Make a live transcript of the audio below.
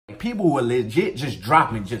people were legit just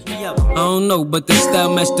dropping just. I don't know, but the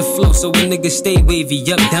style match the flow, so a nigga stay wavy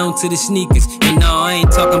up down to the sneakers. And no, I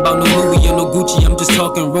ain't talking about no Louis or no Gucci. I'm just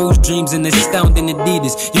talking Rose Dreams and astounding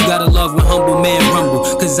Adidas. You gotta love when humble man rumble,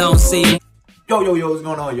 cause I don't say. Yo, what's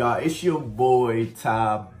going on, y'all? It's your boy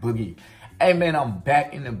Tybuggy. Hey man, I'm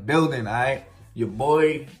back in the building, alright? Your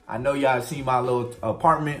boy, I know y'all seen my little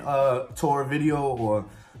apartment tour video, or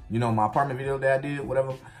you know, my apartment video that I did,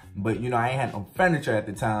 whatever. But you know, I ain't had no furniture at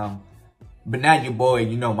the time. But now your boy,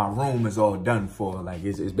 you know, my room is all done for. Like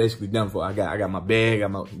it's basically done for. I got my bed,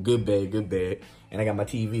 got my good bed, and I got my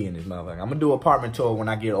TV in this motherfucker. I'm gonna do an apartment tour when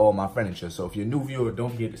I get all my furniture. So if you're a new viewer,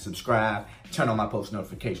 don't forget to subscribe, turn on my post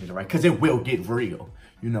notifications, all right? Cause it will get real.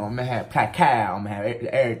 You know, I'm gonna have cacao, I'm gonna have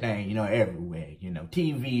everything, you know, everywhere. You know,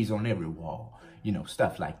 TVs on every wall, you know,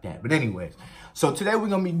 stuff like that. But anyways, so today we're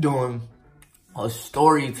gonna be doing a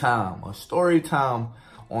story time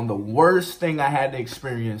on the worst thing I had to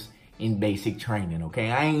experience in basic training, okay?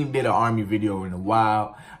 I ain't did an army video in a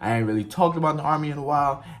while. I ain't really talked about the army in a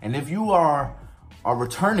while. And if you are a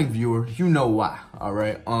returning viewer, you know why, all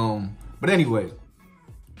right? But anyways,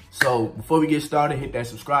 so before we get started, hit that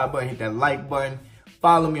subscribe button, hit that like button.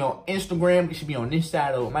 Follow me on Instagram. It should be on this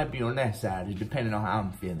side or it might be on that side. It's depending on how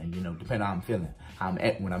I'm feeling, you know, depending on how I'm feeling,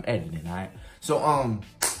 when I'm editing, all right? So,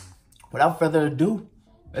 without further ado,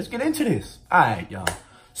 let's get into this. All right, y'all.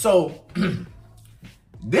 So,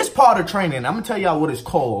 this part of training, I'm gonna tell y'all what it's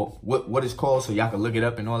called, what it's called, so y'all can look it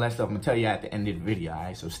up and all that stuff. I'm gonna tell you at the end of the video, all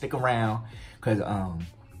right? So stick around, cause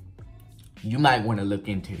you might want to look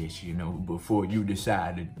into this, you know, before you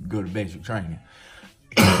decide to go to basic training.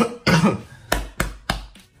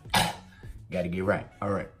 Gotta get right. All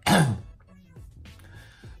right.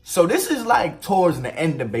 So this is like towards the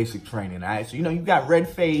end of basic training, all right? So, you know, you got red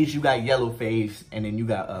phase, you got yellow phase, and then you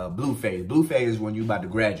got blue phase. Blue phase is when you about to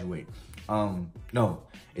graduate. No,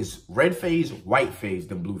 it's red phase, white phase,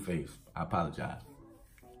 then blue phase. I apologize.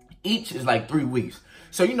 Each is like 3 weeks.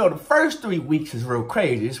 So, you know, the first 3 weeks is real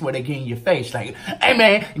crazy. It's where they get in your face like, hey,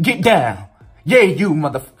 man, get down. Yeah, you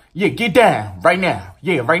yeah, get down right now.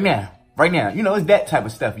 Yeah, right now. Right now. You know, it's that type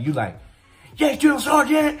of stuff. You like, yeah, drill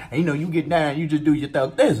sergeant. And, you know, you get down, you just do your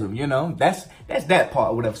thuggism, you know. That's that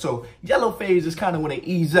part, whatever. So, yellow phase is kind of when they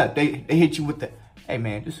ease up. They hit you with the, hey,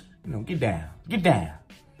 man, just, you know, get down. Get down.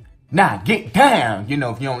 Nah, get down, you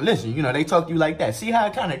know, if you don't listen. You know, they talk to you like that. See how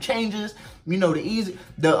it kind of changes? You know,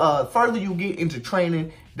 the further you get into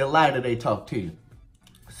training, the lighter they talk to you.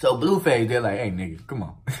 So blue phase, they're like, hey, nigga, come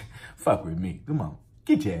on. Fuck with me. Come on.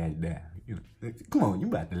 Get your ass down. You know, come on, you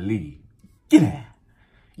about to leave. Get down.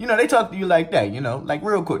 You know, they talk to you like that, you know, like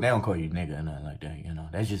real quick. They don't call you nigga or nothing like that, you know.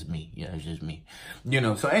 That's just me. Yeah, that's just me. You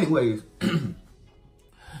know, so anyways.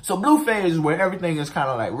 So blue phase is where everything is kind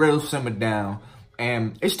of like real simmered down.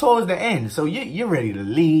 And it's towards the end, so you're ready to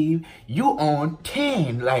leave. You on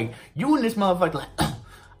 10, like you in this motherfucker, like I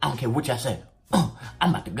don't care what y'all say,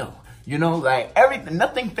 I'm about to go. You know, like everything,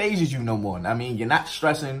 nothing phases you no more. I mean, you're not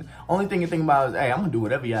stressing. Only thing you think about is, hey, I'm gonna do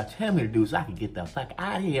whatever y'all tell me to do so I can get the fuck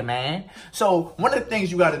out of here, man. So one of the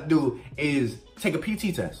things you gotta do is take a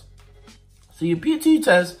PT test. So your PT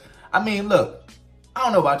test, I mean, look, I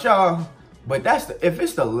don't know about y'all, but if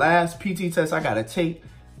it's the last PT test I gotta take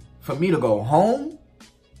for me to go home,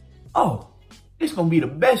 oh, it's gonna be the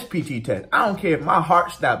best PT test. I don't care if my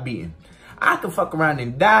heart stopped beating. I could fuck around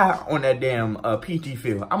and die on that damn PT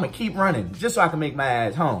field. I'm gonna keep running just so I can make my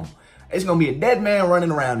ass home. It's gonna be a dead man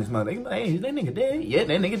running around this mother. Hey, is that nigga dead? Yeah,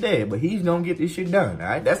 that nigga dead, but he's gonna get this shit done, all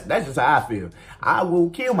right? That's just how I feel. I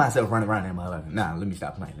will kill myself running around that mother. Nah, let me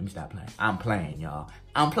stop playing. I'm playing, y'all.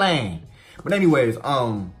 I'm playing. But anyways,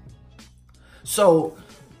 so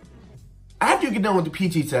after you get done with the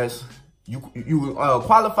PT test, you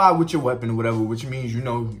qualify with your weapon or whatever, which means, you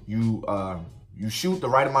know, you shoot the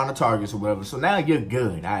right amount of targets or whatever. So now you're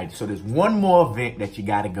good, all right? So there's one more event that you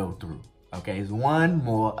got to go through, okay? There's one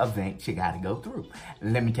more event you got to go through.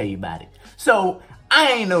 Let me tell you about it. So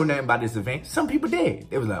I ain't know nothing about this event. Some people did.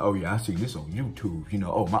 They was like, oh, yeah, I see this on YouTube. You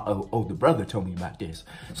know, oh, my older brother told me about this.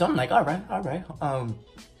 So I'm like, all right.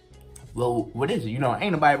 Well, what is it? You know,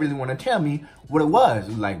 ain't nobody really want to tell me what it was. It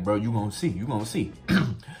was like, bro, you gonna see.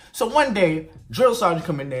 So one day, drill sergeant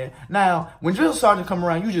come in there. Now, when drill sergeant come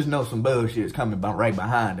around, you just know some bullshit is coming right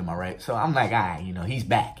behind him, all right? So I'm like, all right, you know, he's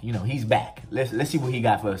back. You know, he's back. Let's see what he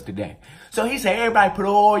got for us today. So he said, everybody put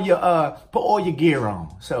all your gear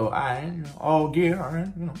on. So all gear, all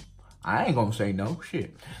right, you know. I ain't gonna say no,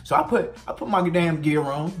 shit. So I put my damn gear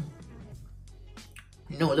on.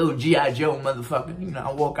 You know, a little G.I. Joe motherfucker. You know,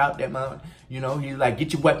 I walk out that mother. You know, he's like,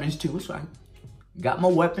 get your weapons too. So I got my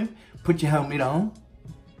weapon, put your helmet on,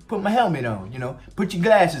 put my helmet on, you know, put your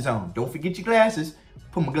glasses on. Don't forget your glasses.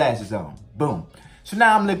 Put my glasses on. Boom. So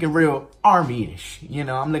now I'm looking real army-ish. You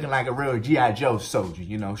know, I'm looking like a real G.I. Joe soldier,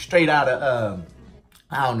 you know, straight out of,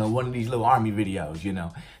 I don't know, one of these little army videos, you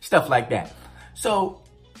know, stuff like that. So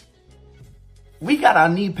we got our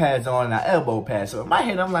knee pads on and our elbow pads. So in my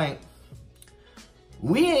head, I'm like,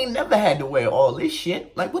 we ain't never had to wear all this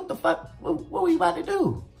shit. Like, what the fuck? What we about to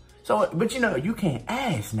do? So, but you know, you can't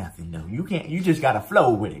ask nothing though. You just gotta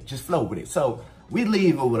flow with it. Just flow with it. So we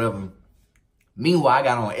leave or whatever. Meanwhile, I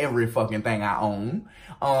got on every fucking thing I own.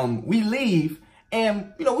 We leave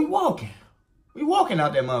and, you know, we walking. We walking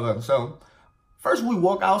out that motherfucker. So first we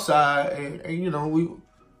walk outside and you know, you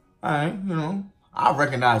know, I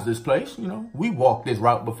recognize this place. You know, we walked this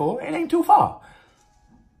route before. It ain't too far.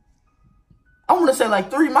 I want to say like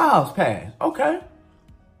 3 miles past. Okay.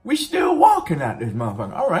 We still walking out this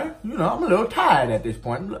motherfucker. All right. You know, I'm a little tired at this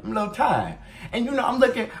point. I'm a little tired. And, you know,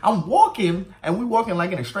 I'm walking, and we walking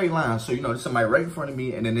like in a straight line. So, you know, there's somebody right in front of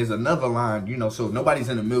me, and then there's another line, you know, so nobody's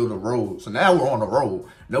in the middle of the road. So now we're on the road.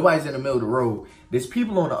 Nobody's in the middle of the road. There's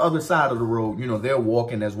people on the other side of the road, you know, they're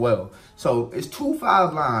walking as well. So it's 2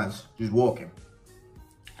 5 lines just walking.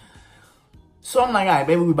 So I'm like, all right,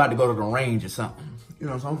 maybe we about to go to the range or something. You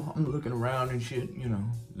know, so I'm looking around and shit, you know,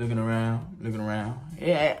 looking around.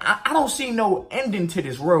 Yeah, I don't see no ending to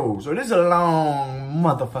this road. So this is a long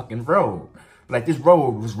motherfucking road. Like, this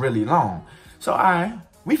road was really long. So,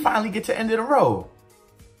 we finally get to the end of the road.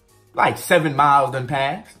 Like, 7 miles done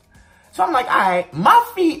passed. So I'm like, all right,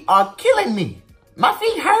 my feet are killing me. My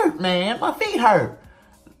feet hurt, man. My feet hurt.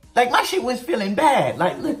 Like, my shit was feeling bad.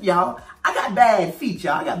 Like, look, y'all, I got bad feet,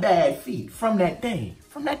 y'all. I got bad feet from that day.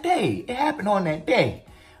 From that day. It happened on that day.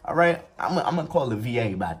 All right? I'm going to call the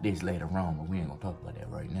VA about this later on, but we ain't going to talk about that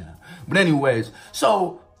right now. But anyways,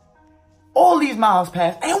 so all these miles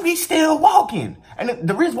passed, and we still walking. And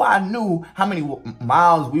the reason why I knew how many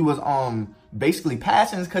miles we was basically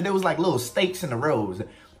passing is because there was like little stakes in the roads.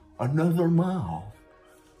 Another mile.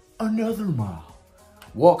 Another mile.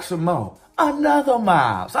 Walk some more. Another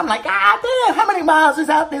mile. So I'm like, God damn, how many miles is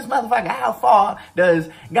out this motherfucker? How far does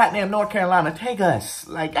goddamn North Carolina take us?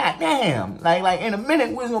 Like, goddamn. Like in a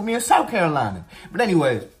minute, we're gonna be in South Carolina. But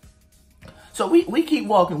anyways, so we keep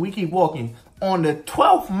walking, On the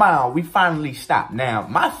 12th mile, we finally stopped. Now,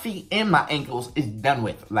 my feet and my ankles is done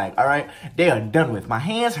with. Like, all right, they are done with. My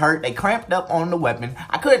hands hurt. They cramped up on the weapon.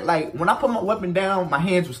 I couldn't, like, when I put my weapon down, my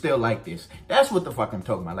hands were still like this. That's what the fuck I'm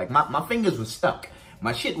talking about. Like, my fingers were stuck.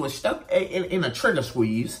 My shit was stuck in a trigger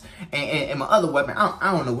squeeze. And my other weapon,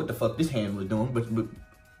 I don't know what the fuck this hand was doing, but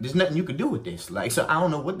there's nothing you could do with this. Like, so I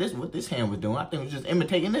don't know what this hand was doing. I think it was just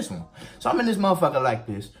imitating this one. So I'm in this motherfucker like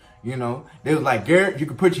this. You know, they was like, Garrett, you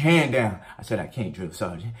can put your hand down. I said, I can't, drill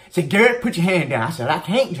sergeant. I said, Garrett, put your hand down. I said, I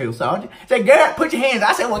can't, drill sergeant. I said, Garrett, put your hands.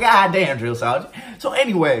 I said, well, goddamn, drill sergeant. So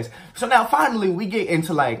anyways, so now finally we get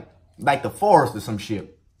into like the forest or some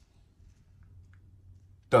shit.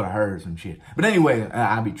 Thought I heard some shit. But anyway,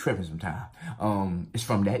 I be tripping sometimes. It's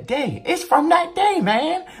from that day. It's from that day,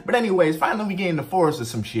 man. But anyways, finally we get in the forest or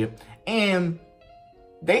some shit. And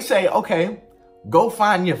they say, okay, go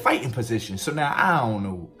find your fighting position. So now I don't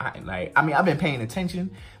know. I've been paying attention,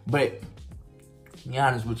 but to be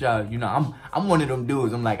honest with y'all, you know, I'm one of them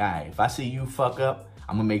dudes. I'm like, all right, if I see you fuck up,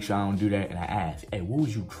 I'm gonna make sure I don't do that. And I ask, hey, what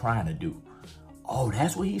was you trying to do? Oh,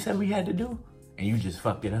 that's what he said we had to do? And you just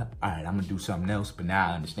fucked it up? All right, I'm gonna do something else, but now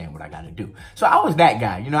I understand what I gotta do. So I was that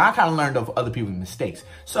guy. You know, I kind of learned of other people's mistakes.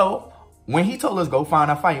 So when he told us go find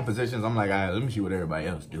our fighting positions, I'm like, all right, let me see what everybody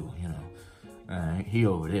else do, you know. All right, he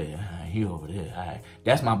over there. He over there. All right,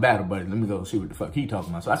 that's my battle buddy. Let me go see what the fuck he talking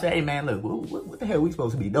about. So I said, hey, man, look, what the hell are we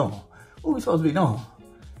supposed to be doing? What are we supposed to be doing?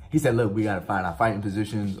 He said, look, we got to find our fighting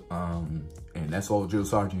positions. And that's all drill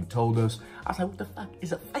sergeant told us. I was like, what the fuck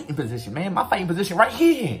is a fighting position, man? My fighting position right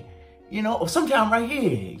here. You know, or sometime right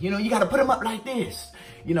here. You know, you got to put them up like this.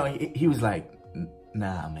 You know, he was like,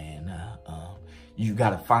 nah, man, nah. You got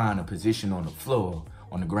to find a position on the floor,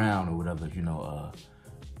 on the ground or whatever, you know,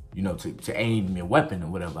 to aim your weapon or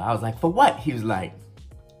whatever. I was like, for what? He was like,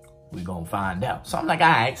 we gonna find out. So I'm like, all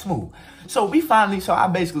right, smooth. So I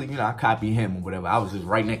basically, you know, I copy him or whatever. I was just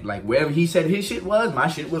right next, like wherever he said his shit was, my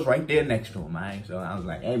shit was right there next to him, right? So I was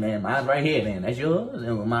like, hey man, mine's right here, man. That's yours?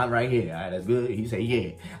 And mine's right here. All right, that's good. He said,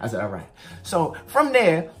 yeah. I said, all right. So from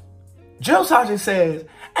there, drill sergeant says,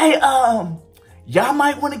 hey, y'all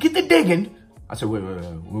might want to get to digging. I said, wait,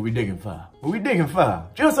 what we digging for? What we digging for?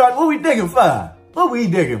 Drill sergeant, what we digging for? What we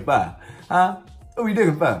digging for? Huh? What we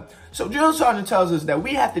digging for? So drill sergeant tells us that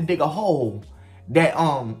we have to dig a hole that,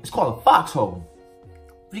 it's called a foxhole.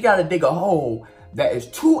 We got to dig a hole that is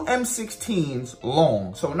 2 M16s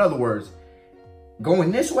long. So in other words,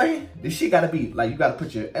 going this way, this shit got to be, like, you got to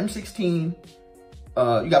put your M16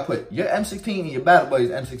 you gotta put your M16 and your battle buddy's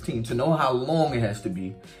M16 to know how long it has to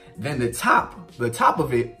be. Then the top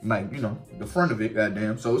of it, like, you know, the front of it,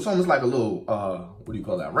 goddamn. So it's almost like a little, what do you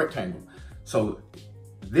call that? Rectangle. So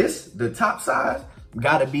the top size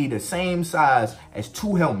gotta be the same size as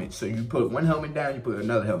 2 helmets. So you put one helmet down, you put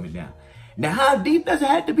another helmet down. Now, how deep does it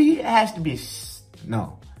have to be? It has to be,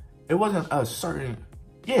 no, it wasn't a certain,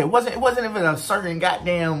 yeah, it wasn't even a certain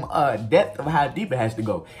goddamn depth of how deep it has to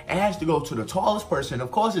go. It has to go to the tallest person.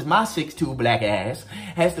 Of course, it's my 6'2" black ass.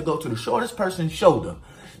 It has to go to the shortest person's shoulder.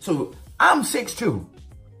 So I'm 6'2",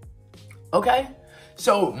 okay?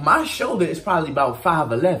 So my shoulder is probably about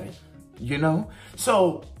 5'11", you know?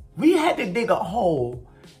 So we had to dig a hole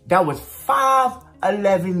that was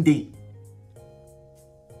 5'11" deep.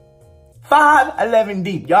 5'11"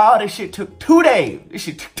 deep. Y'all, this shit took 2 days. This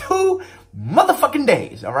shit took 2 motherfucking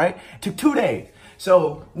days, all right? It took 2 days.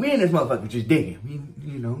 So we in this motherfucker just digging. We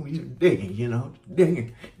digging, you know,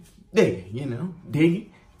 digging, you know,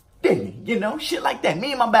 digging, you know, shit like that.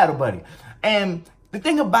 Me and my battle buddy. And the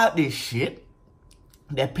thing about this shit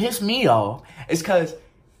that pissed me off is because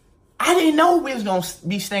I didn't know we was gonna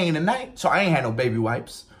be staying the night. So I ain't had no baby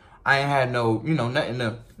wipes. I ain't had no, you know, nothing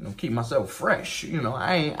to, you know, keep myself fresh. You know,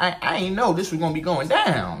 I ain't know this was gonna be going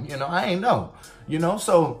down. You know, I ain't know. You know,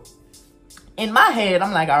 so in my head,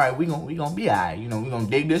 I'm like, all right, we gonna be all right. You know, we gonna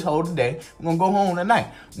dig this hole today. We're gonna go home tonight.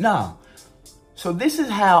 No. So this is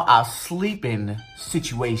how our sleeping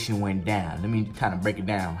situation went down. Let me kind of break it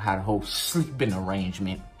down, how the whole sleeping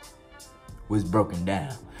arrangement was broken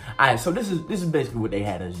down. All right, so this is basically what they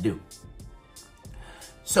had us do.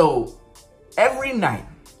 So every night,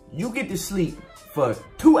 you get to sleep for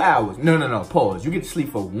 2 hours. No, pause. You get to sleep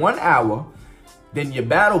for 1 hour. Then your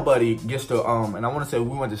battle buddy gets to, and I want to say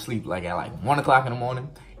we went to sleep like at like 1 o'clock in the morning.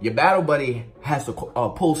 Your battle buddy has to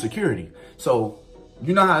pull security. So,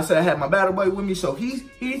 you know how I said I had my battle buddy with me? So he's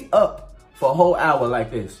up for a whole hour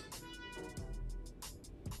like this.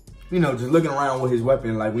 You know, just looking around with his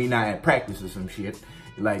weapon like we not at practice or some shit.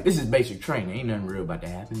 Like, this is basic training. Ain't nothing real about to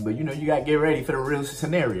happen. But, you know, you got to get ready for the real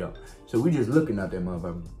scenario. So we just looking at that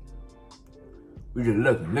motherfucker. We just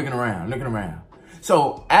looking around.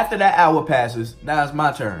 So after that hour passes, now it's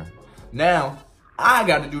my turn. Now, I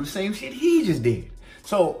got to do the same shit he just did.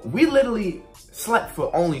 So we literally slept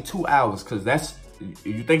for only 2 hours because that's,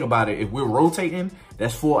 you think about it, if we're rotating,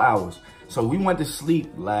 that's 4 hours. So we went to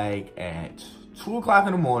sleep like at 2 o'clock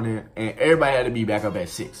in the morning and everybody had to be back up at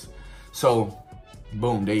 6. So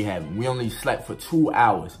boom, there you have it. We only slept for 2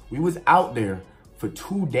 hours. We was out there for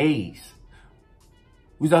 2 days.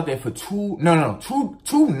 We was out there for two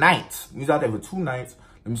nights. We was out there for 2 nights.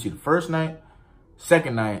 Let me see, the first night,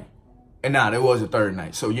 second night, and nah, there was a third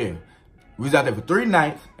night. So yeah, we was out there for 3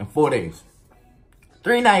 nights and 4 days.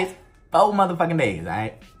 3 nights, 4 motherfucking days, all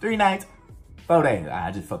right? 3 nights, 4 days. All right,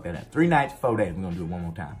 I just fucked that up. 3 nights, 4 days. We're gonna do it one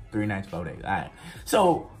more time. 3 nights, 4 days, all right?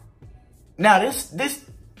 So now this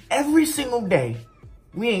every single day,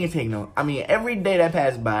 we ain't gonna take no, I mean, every day that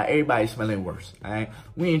passed by, everybody's smelling worse, all right?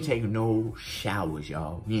 We ain't taking no showers,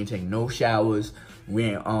 y'all. We ain't taking no showers. We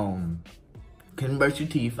ain't, couldn't brush your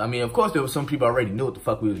teeth. I mean, of course, there was some people already knew what the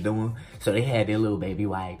fuck we was doing. So they had their little baby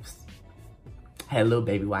wipes. Had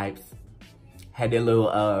their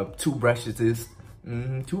little, toothbrushes.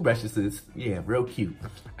 Toothbrushes. Yeah, real cute.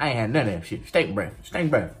 I ain't had none of that shit. Stink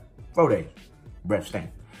breath. 4 days. Breath stank.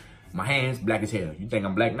 My hands, black as hell. You think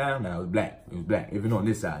I'm black now? No, it was black. It was black. Even on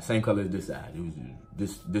this side, same color as this side. It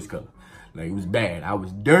was this color. Like, it was bad. I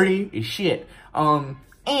was dirty as shit.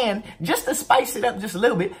 And just to spice it up just a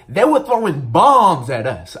little bit, they were throwing bombs at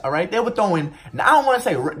us, all right? They were throwing, now I don't want to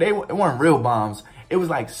say, it weren't real bombs. It was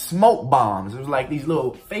like smoke bombs. It was like these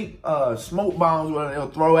little fake smoke bombs where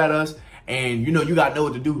they'll throw at us. And, you know, you got to know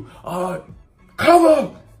what to do.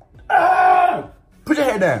 Cover! Put your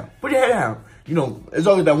head down. You know, it's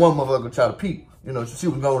always that one motherfucker try to peek, you know, to see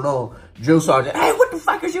what's going on. Drill sergeant, hey, what the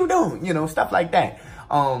fuck is you doing? You know, stuff like that.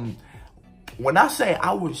 When I say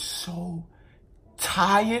I was so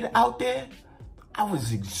tired out there, I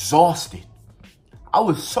was exhausted.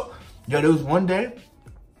 There was one day,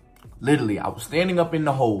 literally, I was standing up in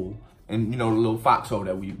the hole, and you know, the little foxhole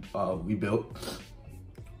that we built,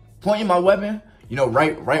 pointing my weapon, you know,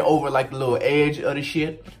 right over like the little edge of the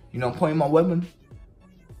shit, you know, pointing my weapon.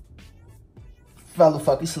 Fell the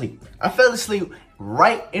fucking asleep. I fell asleep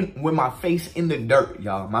right in with my face in the dirt,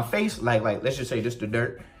 y'all. My face, like let's just say just the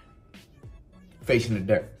dirt. Face in the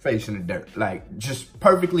dirt. Like, just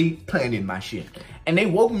perfectly planted my shit. And they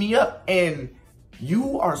woke me up, and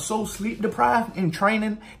you are so sleep deprived in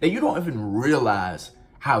training that you don't even realize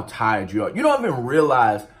how tired you are. You don't even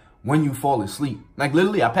realize when you fall asleep. Like,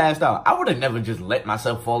 literally, I passed out. I would have never just let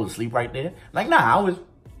myself fall asleep right there. Like, nah, I was,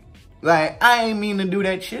 like, I ain't mean to do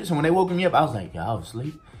that shit. So when they woke me up, I was like, yo, I was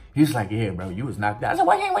asleep. He was like, yeah, bro, you was knocked out. I said,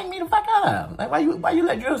 why you ain't wake me the fuck up? Like, why you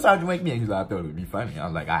let drill sergeant wake me? And he's like, I thought it would be funny. I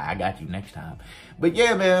was like, I got you next time. But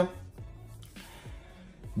yeah, man,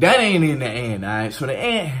 that ain't in the end, all right? So the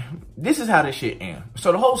end, this is how this shit ends.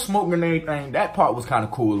 So the whole smoke grenade thing, that part was kind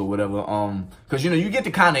of cool or whatever. Cause you know, you get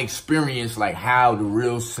to kind of experience like how the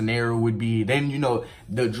real scenario would be. Then, you know,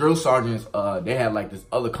 the drill sergeants, they had like this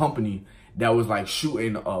other company that was like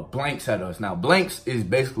shooting blanks at us. Now, blanks is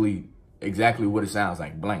basically exactly what it sounds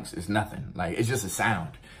like. Blanks. It's nothing. Like, it's just a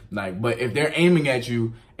sound. Like, but if they're aiming at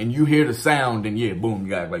you and you hear the sound, then yeah, boom,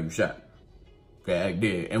 you got like you shot. Okay, I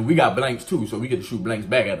did. And we got blanks too, so we get to shoot blanks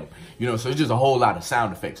back at them. You know, so it's just a whole lot of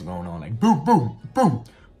sound effects going on. Like boom, boom, boom,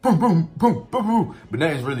 boom, boom, boom, boom, boom. But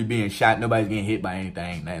nothing's really being shot. Nobody's getting hit by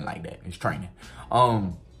anything. Nothing like that. It's training.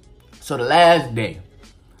 So the last day,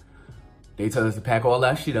 they tell us to pack all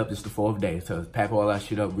our shit up. This is the 4th day. They tell us to pack all our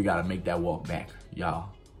shit up. We got to make that walk back. Y'all.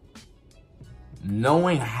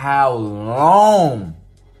 Knowing how long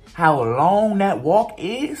that walk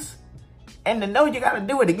is, and to know you got to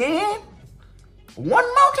do it again, one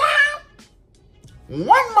more time,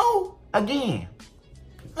 one more again,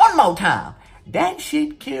 one more time. That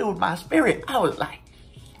shit killed my spirit. I was like,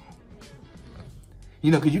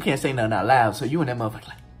 you know, because you can't say nothing out loud, so you and that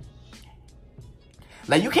motherfucker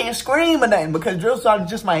like you can't scream or nothing because drill sergeant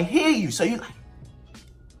just might hear you. So you like,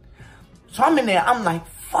 so I'm in there, I'm like,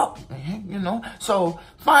 fuck, man, you know? So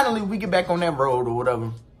finally we get back on that road or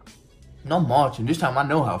whatever. No marching. This time I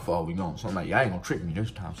know how far we going. So I'm like, y'all ain't gonna trick me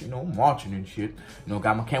this time. So, you know, marching and shit. You know,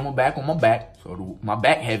 got my camel back on my back. So my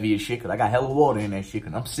back heavy as shit because I got hella water in that shit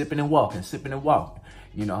because I'm sipping and walking, sipping and walking.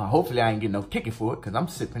 You know, hopefully I ain't getting no ticket for it because I'm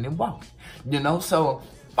sipping and walking. You know, so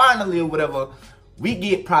finally or whatever, we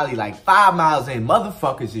get probably like 5 miles in.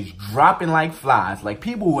 Motherfuckers is dropping like flies. Like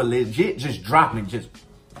people were legit just dropping, just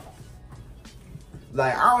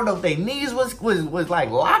like, I don't know if their knees was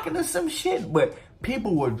like locking or some shit, but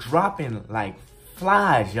people were dropping like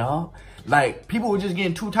flies, y'all. Like, people were just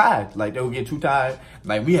getting too tired. Like, they would get too tired.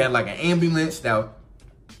 Like, we had like an ambulance that,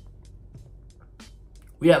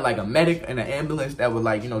 we had like a medic and an ambulance that would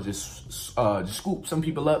like, you know, just scoop some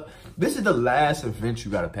people up. This is the last event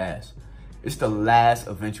you gotta pass. It's the last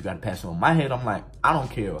event you gotta pass. So in my head, I'm like, I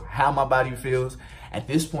don't care how my body feels. At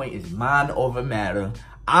this point, it's mind over matter.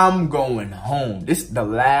 I'm going home. This is the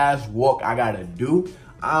last walk I gotta do.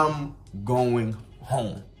 I'm going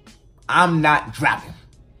home. I'm not dropping.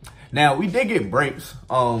 Now, we did get breaks.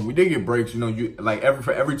 You know, you like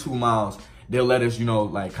for every 2 miles, they'll let us, you know,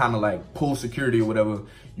 like kind of like pull security or whatever.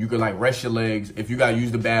 You could like rest your legs. If you gotta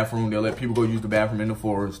use the bathroom, they'll let people go use the bathroom in the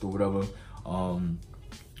forest or whatever.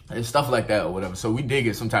 And stuff like that or whatever. So we did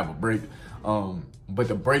get some type of break. But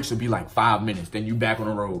the breaks would be like 5 minutes. Then you back on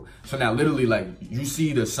the road. So now literally like you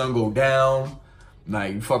see the sun go down.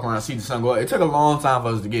 Like you fuck around, see the sun go up. It took a long time for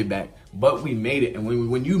us to get back. But we made it. And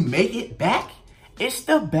when you make it back, it's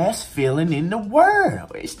the best feeling in the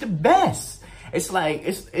world. It's the best. It's like,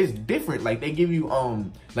 it's different. Like they give you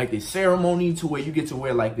like this ceremony to where you get to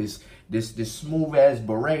wear like this smooth ass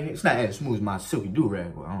beret. It's not as smooth as my silky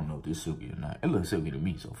do-rag. Well, I don't know if this silky or not. It looks silky to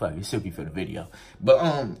me, so fuck, it's silky for the video.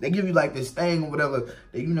 But they give you like this thing or whatever.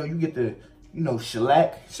 That, you know, you get the, you know,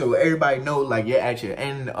 shellac. So everybody knows like you're at your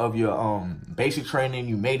end of your basic training.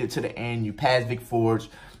 You made it to the end. You passed Vic Forge.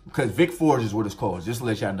 Because Vic Forge is what it's called. Just to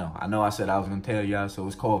let y'all know. I know I said I was gonna tell y'all, so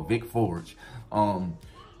it's called Vic Forge.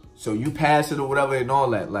 So you pass it or whatever and all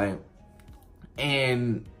that, like,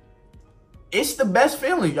 and it's the best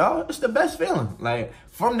feeling, y'all. It's the best feeling. Like,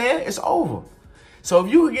 from there, it's over. So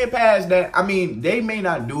if you could get past that, I mean, they may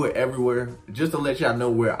not do it everywhere. Just to let y'all know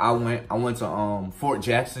where I went to Fort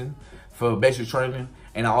Jackson for basic training,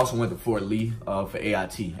 and I also went to Fort Lee for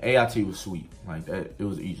AIT. AIT was sweet. Like that, it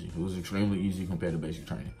was easy. It was extremely easy compared to basic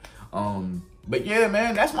training. But yeah,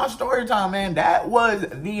 man, that's my story time, man. That was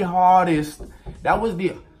the hardest. That was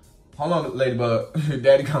the, hold on, Ladybug,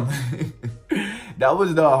 Daddy coming. That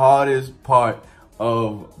was the hardest part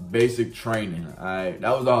of basic training, all right?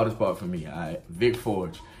 That was the hardest part for me, all right? Vic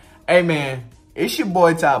Forge. Hey, man, it's your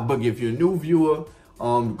boy, Tybuggy. If you're a new viewer,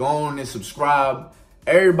 go on and subscribe.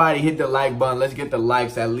 Everybody hit the like button. Let's get the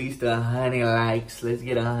likes, at least 100 likes. Let's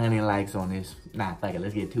get 100 likes on this. Nah, fuck it,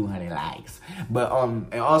 let's get 200 likes. But,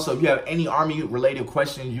 and also, if you have any Army-related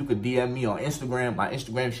questions, you could DM me on Instagram. My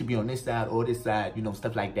Instagram should be on this side or this side, you know,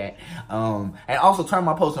 stuff like that. And also, turn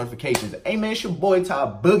my post notifications. Hey, man, it's your boy,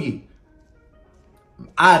 Tybuggy.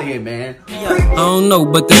 Out of here, man. I don't know,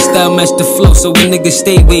 but the style match the flow, so a nigga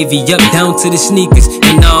stay wavy, up down to the sneakers.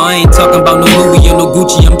 And no, I ain't talking about no Louis or no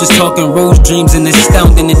Gucci, I'm just talking Rose Dreams and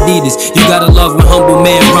astounding Adidas. You gotta love when humble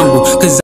man rumble, cause